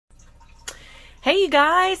Hey you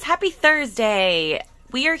guys, happy Thursday.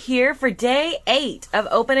 We are here for day 8 of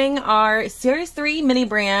opening our Series 3 mini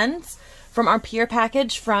brands from our peer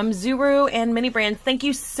package from Zuru and mini brands. Thank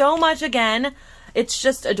you so much again. It's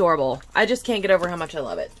just adorable. I just can't get over how much I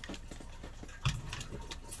love it. All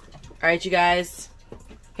right, you guys,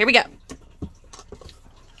 here we go.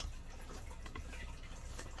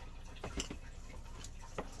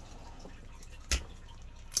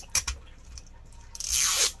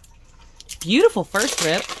 Beautiful first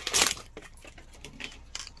rip.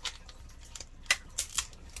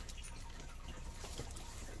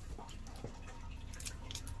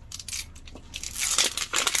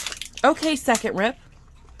 Okay, second rip.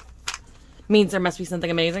 Means there must be something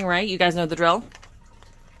amazing, right? You guys know the drill.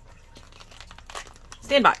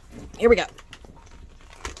 Stand by. Here we go.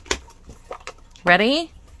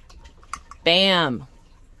 Ready? Bam.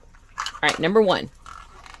 All right, number 1.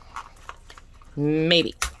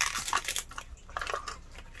 Maybe.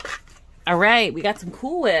 All right, we got some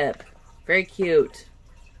Cool Whip. Very cute.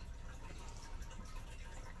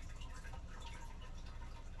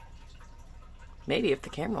 Maybe if the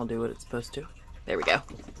camera will do what it's supposed to. There we go.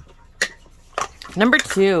 Number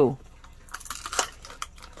 2.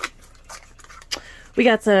 We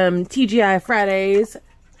got some TGI Fridays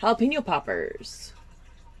jalapeno poppers.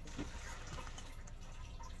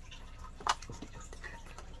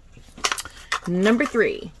 Number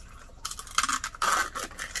 3.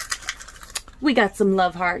 We got some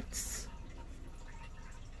love hearts.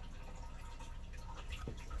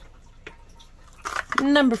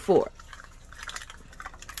 Number 4.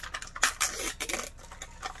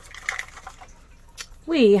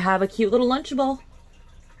 We have a cute little Lunchable.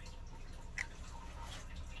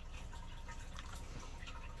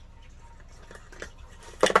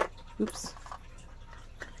 Oops.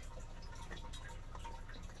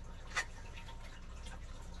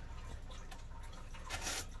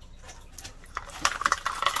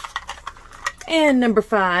 And number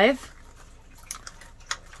 5,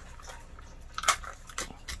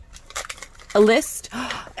 a list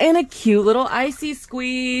and a cute little icy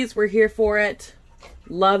squeeze. We're here for it.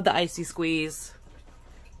 Love the icy squeeze.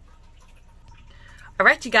 All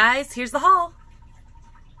right, you guys, here's the haul.